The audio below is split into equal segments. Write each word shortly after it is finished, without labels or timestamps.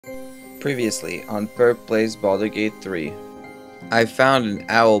Previously on Purp plays Baldur 3. I found an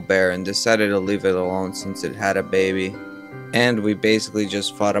owl bear and decided to leave it alone since it had a baby. And we basically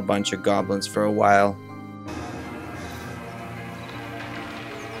just fought a bunch of goblins for a while.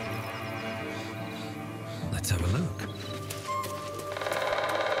 Let's have a look.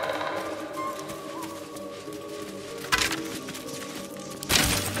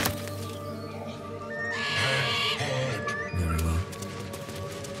 Very well.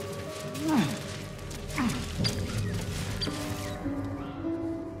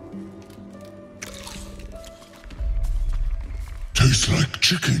 Tastes like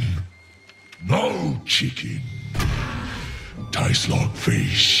chicken. No chicken. Tastes like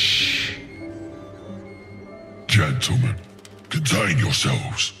fish. Gentlemen, contain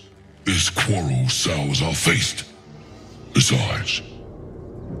yourselves. This quarrel sours our feast. Besides,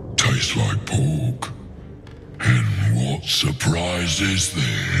 tastes like pork. And what surprise is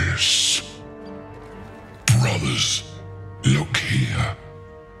this? Brothers, look here.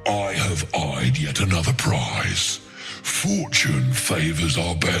 I have eyed yet another prize. Fortune favors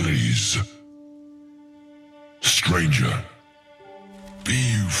our bellies. Stranger, be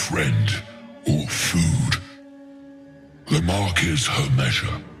you friend or food. The mark is her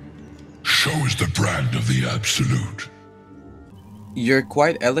measure. Show us the brand of the absolute. You're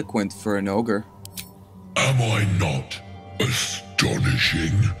quite eloquent for an ogre. Am I not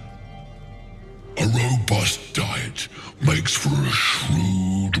astonishing? A robust diet makes for a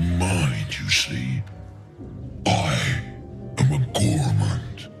shrewd mind, you see. I am a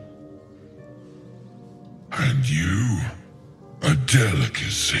gourmand. And you, a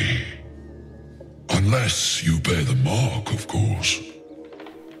delicacy. Unless you bear the mark, of course.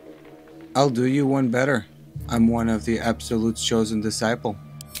 I'll do you one better. I'm one of the Absolute's chosen disciple.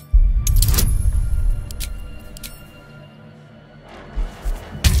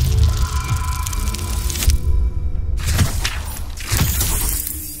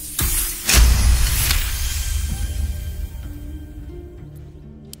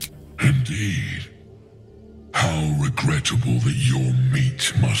 Indeed. How regrettable that your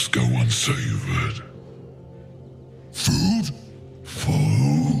meat must go unsavored. Food?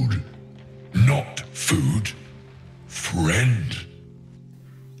 Food. Not food. Friend.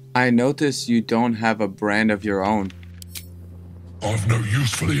 I notice you don't have a brand of your own. I've no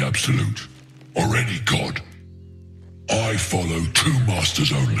use for the absolute, or any god. I follow two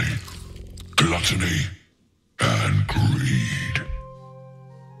masters only. Gluttony and greed.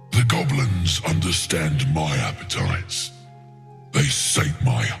 The goblins understand my appetites. They sate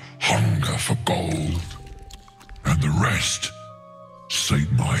my hunger for gold. And the rest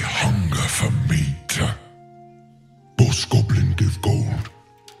sate my hunger for meat. Boss goblin give gold.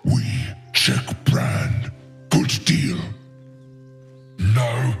 We check brand. Good deal.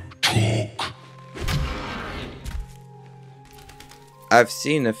 No talk. I've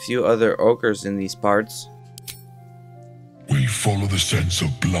seen a few other ogres in these parts. We follow the sense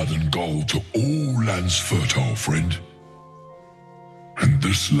of blood and gold to all lands fertile, friend. And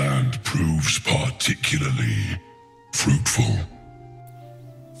this land proves particularly fruitful.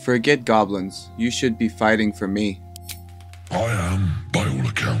 Forget goblins. You should be fighting for me. I am, by all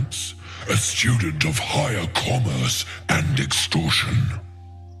accounts, a student of higher commerce and extortion.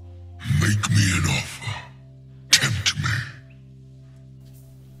 Make me an offer. Tempt me.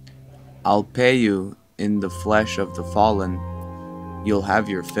 I'll pay you in the flesh of the fallen. You'll have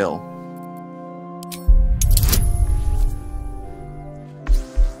your fill.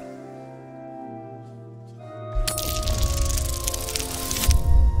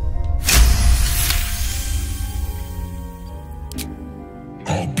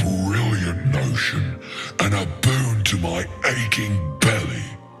 A brilliant notion, and a boon to my aching belly.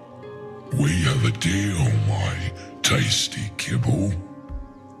 We have a deal, my tasty kibble.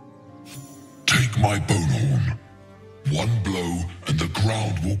 Take my bone horn. One blow, and the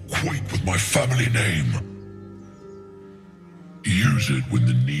ground will quake with my family name. Use it when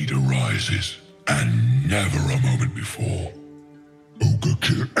the need arises, and never a moment before. Ogre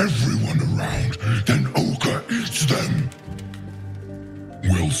kill everyone around, then Ogre eats them.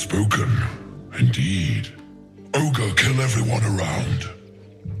 Well spoken, indeed. Ogre kill everyone around.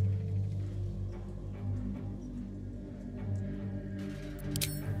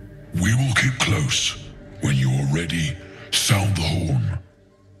 We will keep close. When you are ready, sound the horn.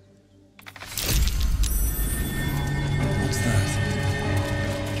 What's that?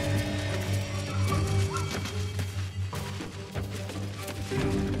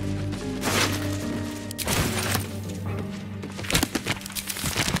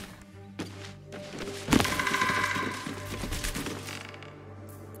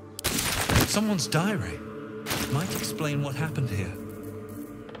 Someone's diary. Might explain what happened here.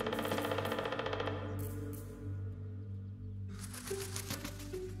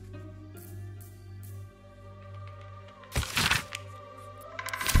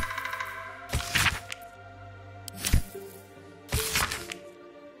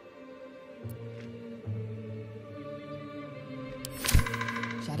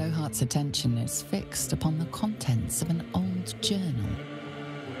 Shadowheart's attention is fixed upon the contents of an old journal.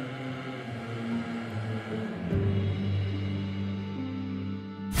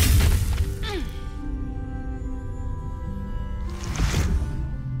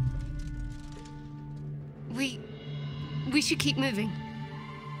 We should keep moving.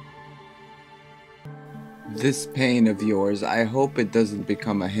 This pain of yours, I hope it doesn't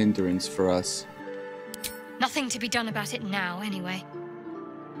become a hindrance for us. Nothing to be done about it now, anyway.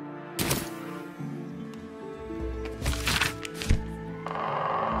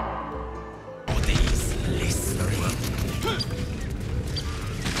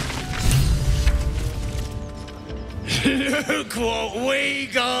 Look what we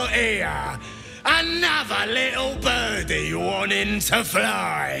got here! Another little birdie wanting to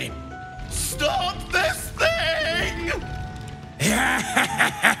fly! Stop this thing!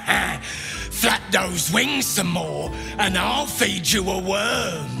 Flap those wings some more, and I'll feed you a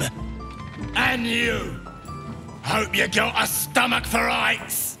worm. And you! Hope you got a stomach for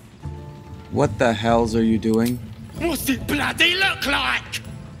heights! What the hells are you doing? What's it bloody look like?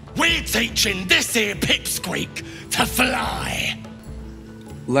 We're teaching this here pipsqueak to fly!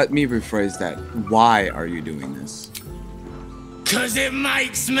 Let me rephrase that. Why are you doing this? 'Cause it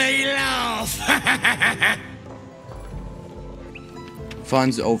makes me laugh!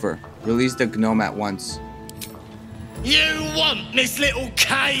 Fun's over. Release the gnome at once. You want this little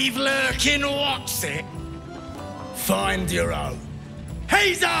cave lurking what's it? Find your own.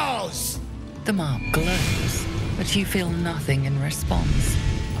 He's ours! The mark glows, but you feel nothing in response.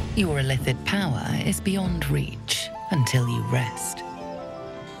 Your illithid power is beyond reach until you rest.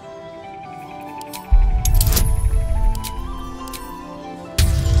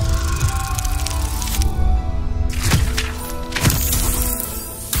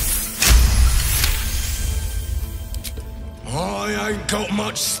 I ain't got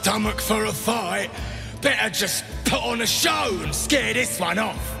much stomach for a fight. Better just put on a show and scare this one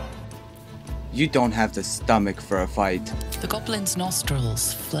off. You don't have the stomach for a fight. The goblin's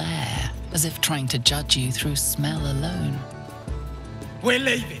nostrils flare, as if trying to judge you through smell alone. We're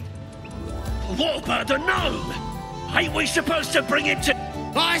leaving. What about the gnome? Ain't we supposed to bring him to...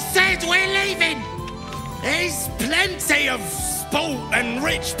 I said we're leaving! There's plenty of sport and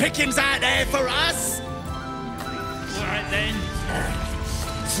rich pickings out there for us. Right then.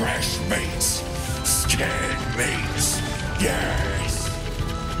 Fresh meats. Scared meats. Yes.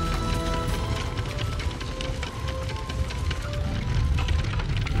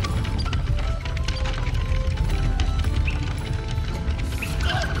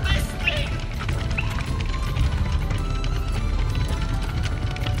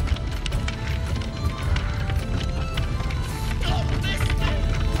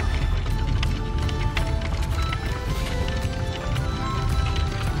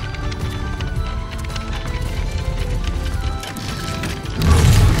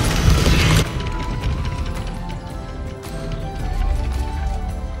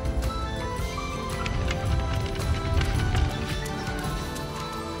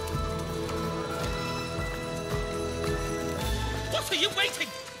 What are you waiting?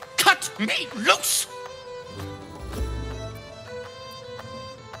 Cut me loose!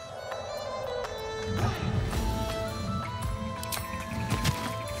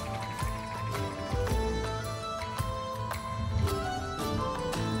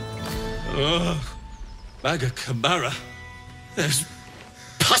 Bagacamara. Those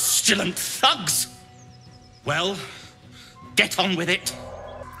pustulant thugs! Well, get on with it.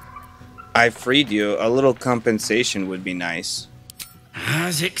 I freed you. A little compensation would be nice.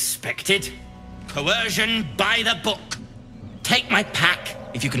 As expected. Coercion by the book. Take my pack,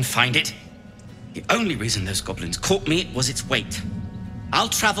 if you can find it. The only reason those goblins caught me was its weight. I'll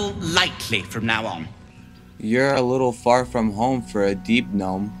travel lightly from now on. You're a little far from home for a deep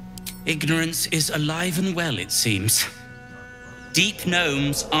gnome. Ignorance is alive and well, it seems. Deep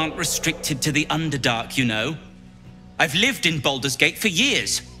gnomes aren't restricted to the Underdark, you know. I've lived in Baldur's Gate for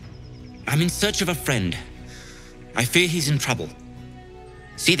years. I'm in search of a friend. I fear he's in trouble.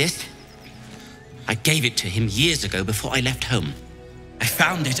 See this? I gave it to him years ago before I left home. I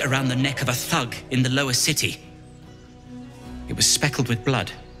found it around the neck of a thug in the lower city. It was speckled with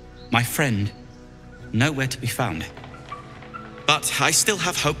blood. My friend, nowhere to be found. But I still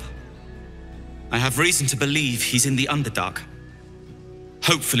have hope. I have reason to believe he's in the Underdark.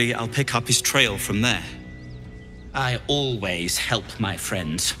 Hopefully, I'll pick up his trail from there. I always help my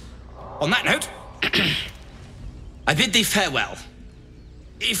friends. On that note, I bid thee farewell.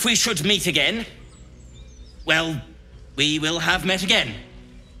 If we should meet again, well, we will have met again.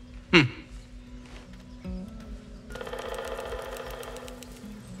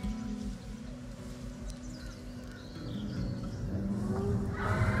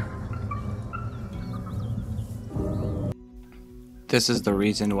 This is the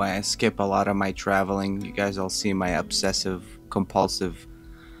reason why I skip a lot of my traveling. You guys all see my obsessive, compulsive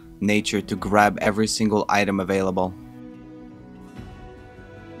nature to grab every single item available.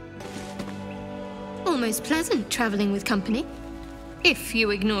 Almost pleasant traveling with company, if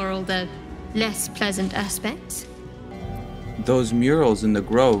you ignore all the less pleasant aspects. Those murals in the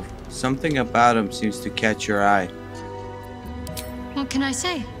grove, something about them seems to catch your eye. What can I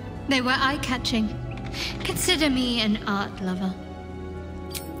say? They were eye-catching. Consider me an art lover.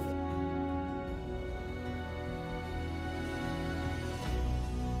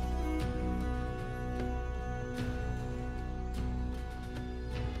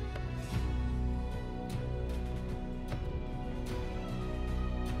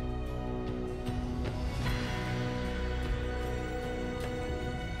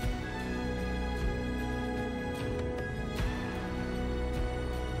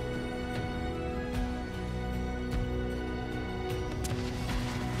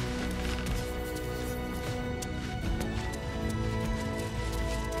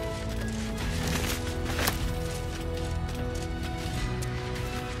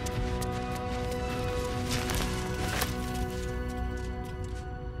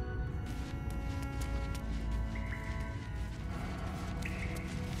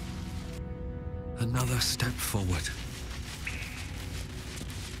 Another step forward.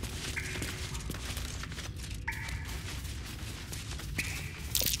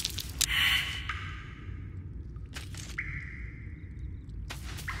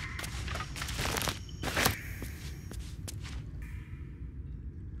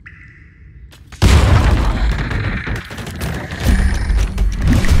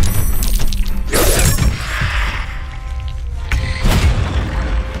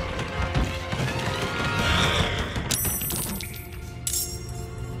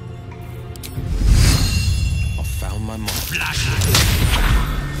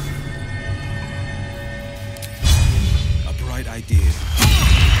 A bright idea.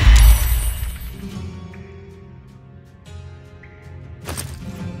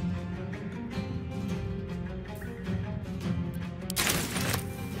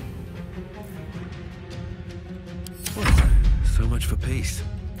 Well, so much for peace.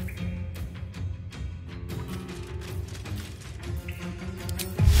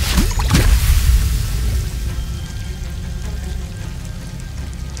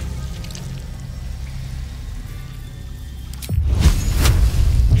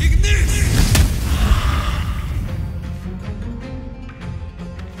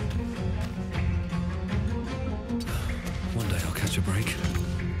 One day I'll catch a break.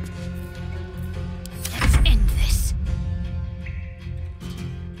 Let's end this.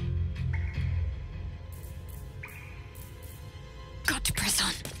 Got to press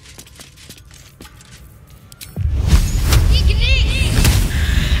on.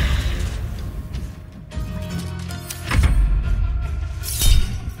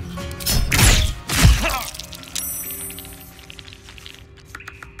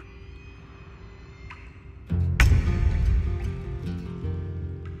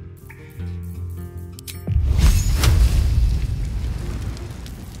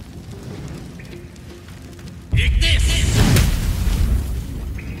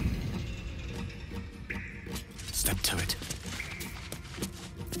 Step to it.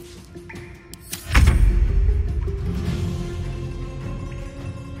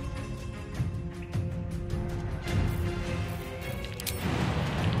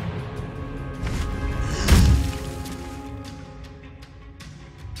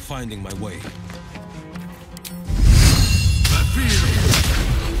 Finding my way.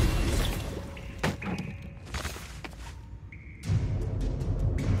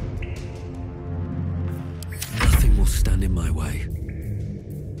 Nothing will stand in my way.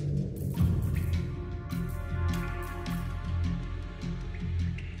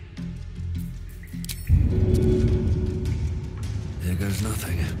 There goes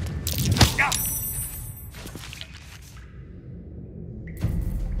nothing.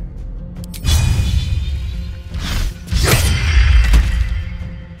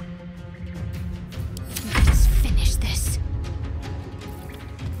 Let's finish this.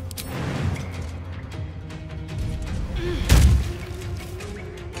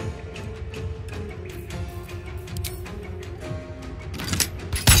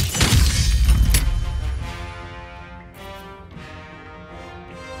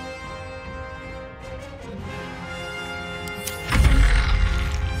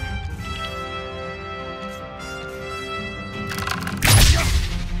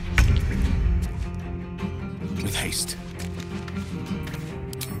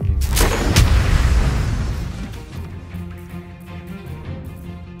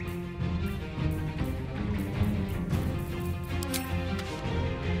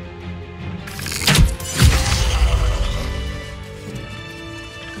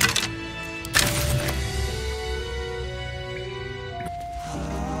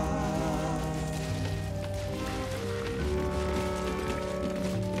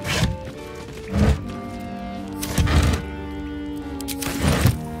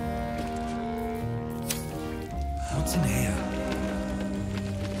 What's in here?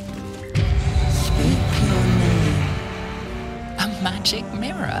 Speak your name. A magic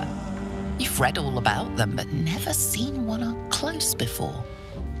mirror. You've read all about them, but never seen one up close before.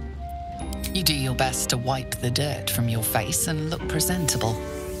 You do your best to wipe the dirt from your face and look presentable.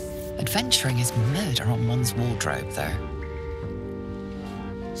 Adventuring is murder on one's wardrobe, though.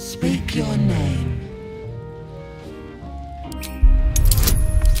 Speak your name.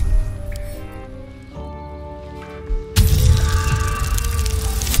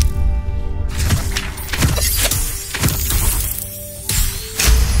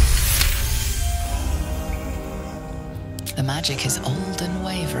 The magic is old and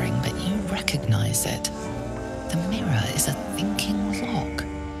wavering, but you recognize it. The mirror is a thinking lock,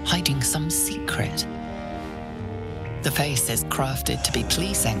 hiding some secret. The face is crafted to be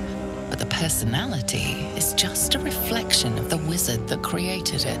pleasing, but the personality is just a reflection of the wizard that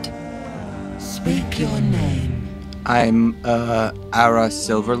created it. Speak your name. I'm, Ara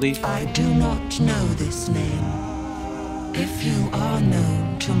Silverleaf. I do not know this name. If you are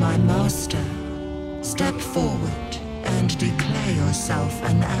known to my master, step forward and declare yourself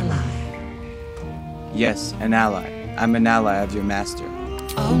an ally. Yes, an ally. I'm an ally of your master.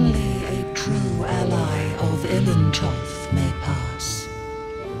 Only a true ally of Ilintoth may pass.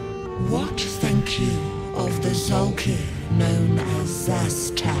 What think you of the Zolkir known as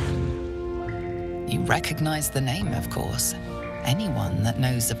Zastan? You recognize the name, of course. Anyone that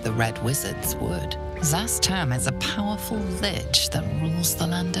knows of the Red Wizards would. Zastam is a powerful lich that rules the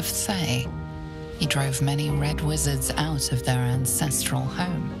land of Thay. He drove many Red Wizards out of their ancestral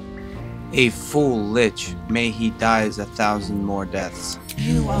home. A fool lich, may he die as 1,000 more deaths.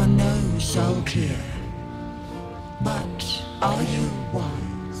 You are no Zolkir, but are you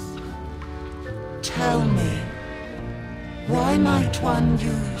wise? Tell me, why might one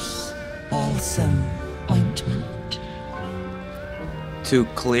use balsam ointment? To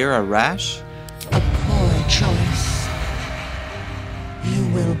clear a rash? A poor choice. You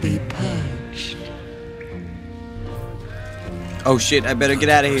will be purged. Oh shit, I better get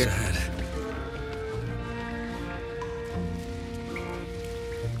out of here.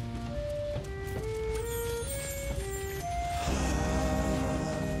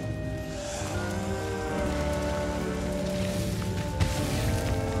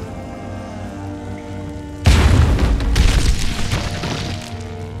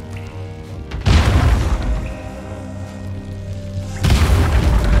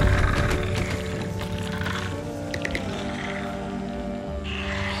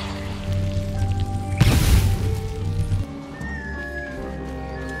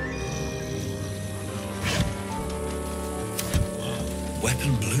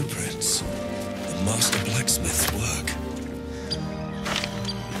 Weapon blueprints. The master blacksmith's work.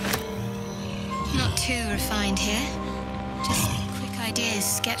 Not too refined here. Just quick ideas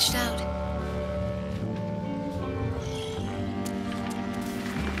sketched out.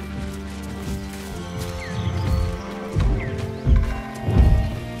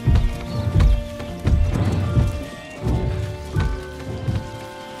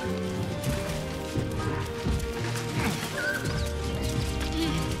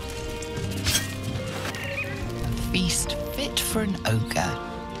 Feast fit for an ogre.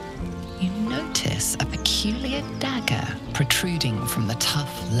 You notice a peculiar dagger protruding from the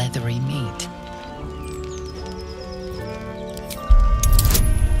tough, leathery meat.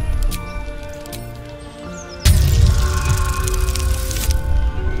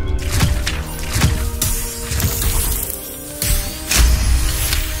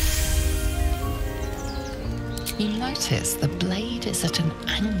 You notice the blade is at an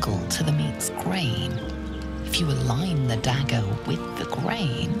angle to the meat's grain. If you align the dagger with the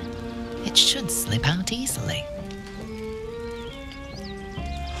grain, it should slip out easily.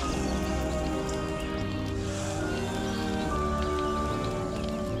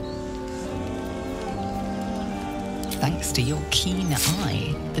 Thanks to your keen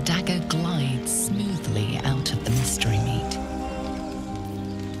eye, the dagger glides smoothly out of the mystery meat.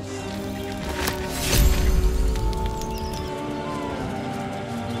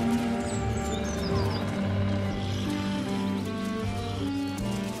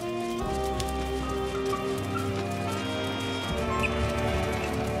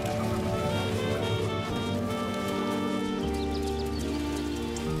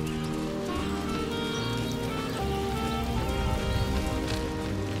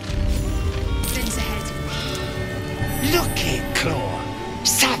 Look it, Claw.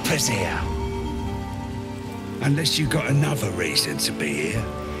 Sapper's here. Unless you got another reason to be here.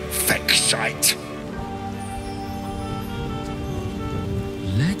 Fexite.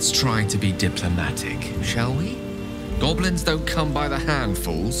 Let's try to be diplomatic, shall we? Goblins don't come by the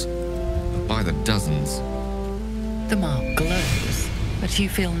handfuls, but by the dozens. The mark glows, but you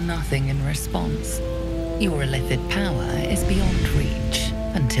feel nothing in response. Your illithid power is beyond reach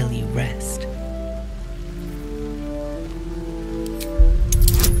until you rest.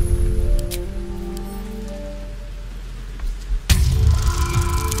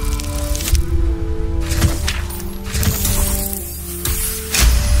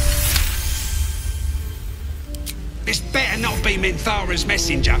 This better not be Minthara's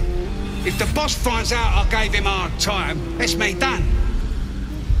messenger. If the boss finds out I gave him a hard time, that's me done.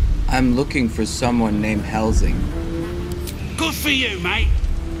 I'm looking for someone named Helsing. Good for you, mate.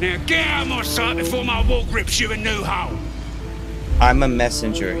 Now get out of my sight before my walk rips you a new hole. I'm a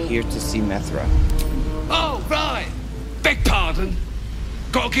messenger here to see Methra. Oh, right. Beg pardon.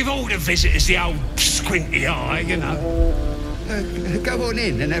 Gotta give all the visitors the old squinty eye, you know. Go on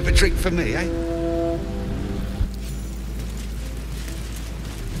in and have a drink for me, eh?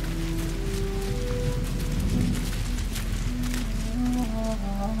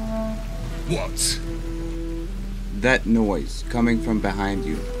 What? That noise coming from behind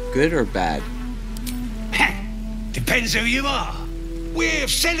you, good or bad? Depends who you are. We're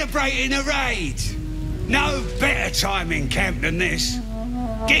celebrating a raid. No better time in camp than this.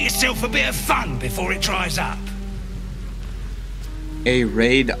 Get yourself a bit of fun before it dries up. A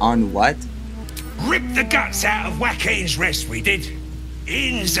raid on what? Rip the guts out of Joaquin's Rest, we did.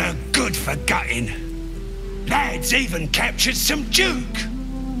 Inns are good for gutting. Lads even captured some Duke.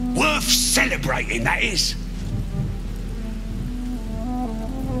 Worth celebrating, that is.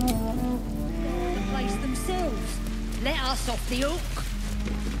 The place themselves. Let us off the hook.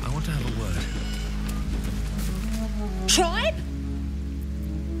 I want to have a word. Tribe?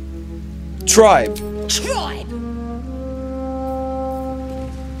 Tribe! Tribe!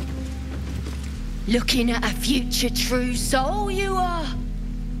 Looking at a future true soul, you are.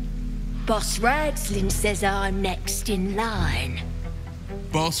 Boss Ragslin says I'm next in line.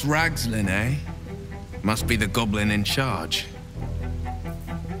 Boss Ragslin, eh? Must be the goblin in charge.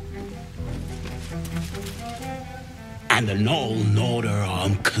 And the Noel order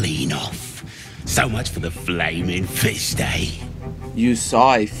I'm clean off. So much for the flaming fist, eh? You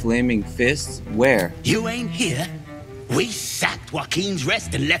saw a flaming fist? Where? You ain't here. We sacked Joaquin's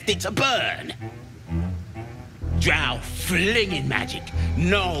Rest and left it to burn. Drow flinging magic,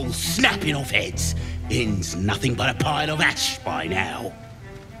 Noel snapping off heads. In's nothing but a pile of ash by now.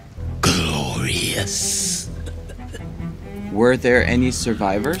 Glorious. Were there any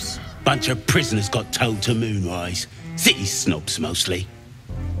survivors? Bunch of prisoners got towed to Moonrise. City snobs mostly.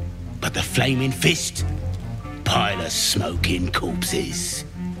 But the flaming fist? Pile of smoking corpses.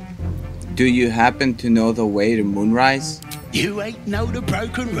 Do you happen to know the way to Moonrise? You ain't know the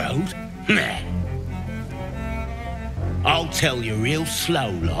broken road? Nah. I'll tell you real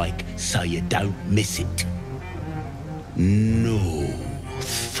slow like, so you don't miss it.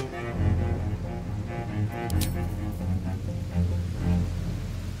 North.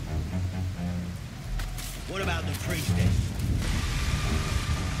 What about the priestess?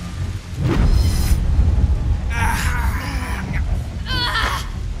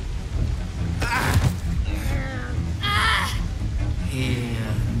 Hear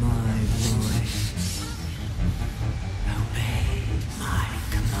my voice. Obey my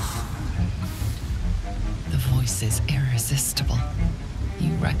command. The voice is irresistible.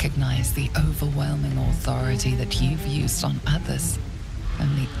 You recognize the overwhelming authority that you've used on others,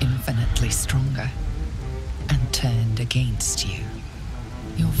 only infinitely stronger, and turned against you.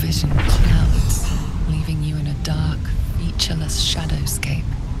 Your vision clouds, leaving you in a dark, featureless shadowscape.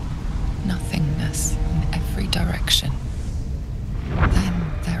 Nothingness in every direction. Then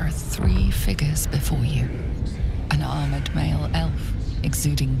there are three figures before you. An armored male elf,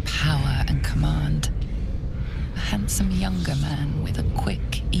 exuding power and command. A handsome younger man with a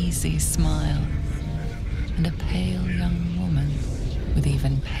quick, easy smile. And a pale young woman with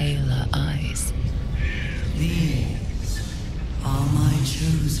even paler eyes. These are my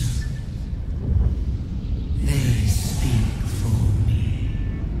chosen. They speak for me.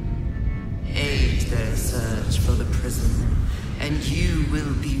 Aid their search for the prison, and you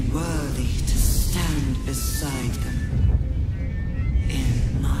will be worthy to stand beside them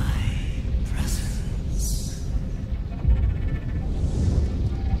in my presence.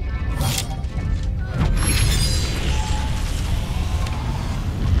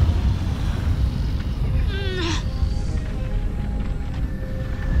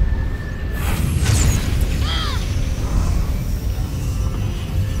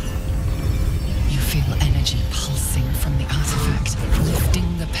 You feel energy pulsing from the artifact,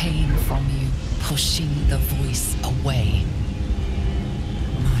 lifting the pain from you, pushing the voice away.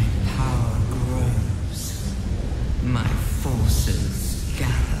 My power grows. My forces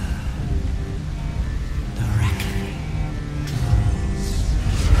gather. The reckoning draws.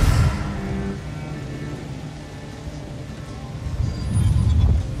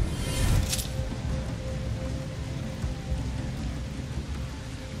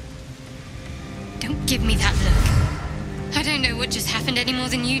 Don't give me that look. I don't know what just happened any more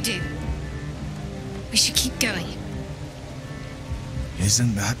than you do. We should keep going.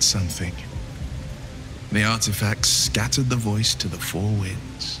 Isn't that something? The artifact scattered the voice to the four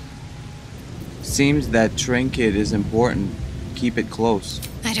winds. Seems that trinket is important. Keep it close.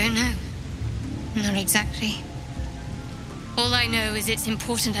 I don't know. Not exactly. All I know is it's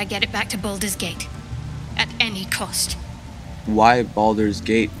important I get it back to Baldur's Gate. At any cost. Why Baldur's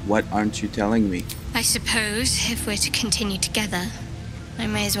Gate? What aren't you telling me? I suppose, if we're to continue together, I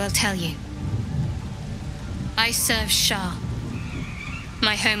may as well tell you. I serve Shah.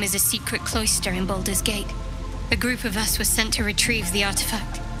 My home is a secret cloister in Baldur's Gate. A group of us was sent to retrieve the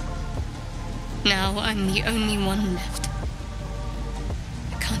artifact. Now I'm the only one left.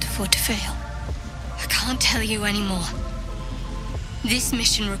 I can't afford to fail. I can't tell you anymore. This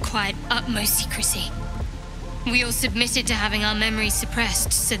mission required utmost secrecy. We all submitted to having our memories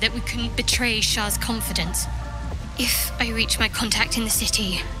suppressed so that we couldn't betray Shah's confidence. If I reach my contact in the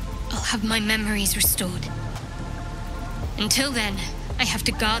city, I'll have my memories restored. Until then, I have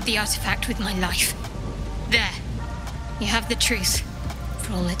to guard the artifact with my life. There. You have the truth,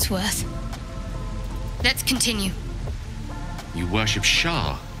 for all it's worth. Let's continue. You worship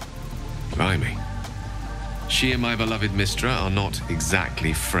Shah? Blimey. She and my beloved Mistra are not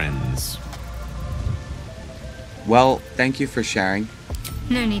exactly friends. Well, thank you for sharing.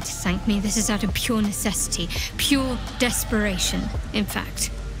 No need to thank me. This is out of pure necessity. Pure desperation, in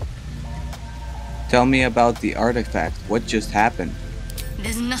fact. Tell me about the artifact. What just happened?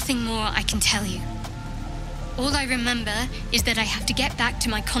 There's nothing more I can tell you. All I remember is that I have to get back to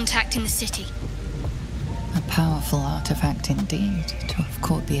my contact in the city. A powerful artifact indeed, to have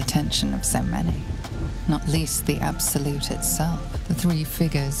caught the attention of so many. Not least the Absolute itself. The three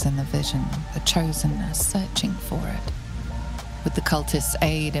figures in the vision, the Chosen, are searching for it. With the cultists'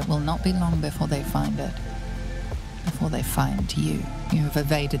 aid, it will not be long before they find it. Before they find you. You have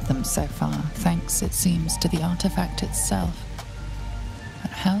evaded them so far, thanks, it seems, to the artifact itself.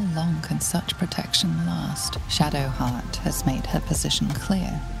 But how long can such protection last? Shadowheart has made her position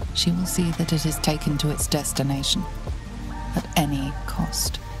clear. She will see that it is taken to its destination. At any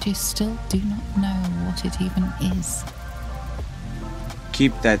cost. You still do not know what it even is.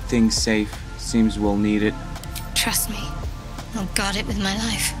 Keep that thing safe. Seems we'll need it. Trust me. I'll guard it with my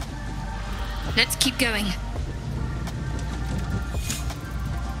life. Let's keep going.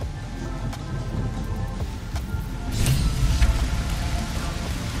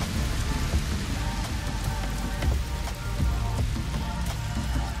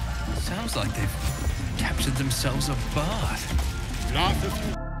 Sounds like they've captured themselves a bard.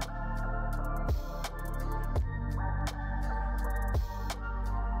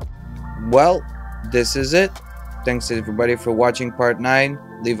 Well, this is it. Thanks everybody for watching part 9.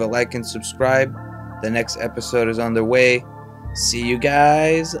 Leave a like and subscribe. The next episode is on the way. See you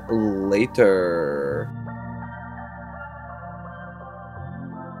guys later.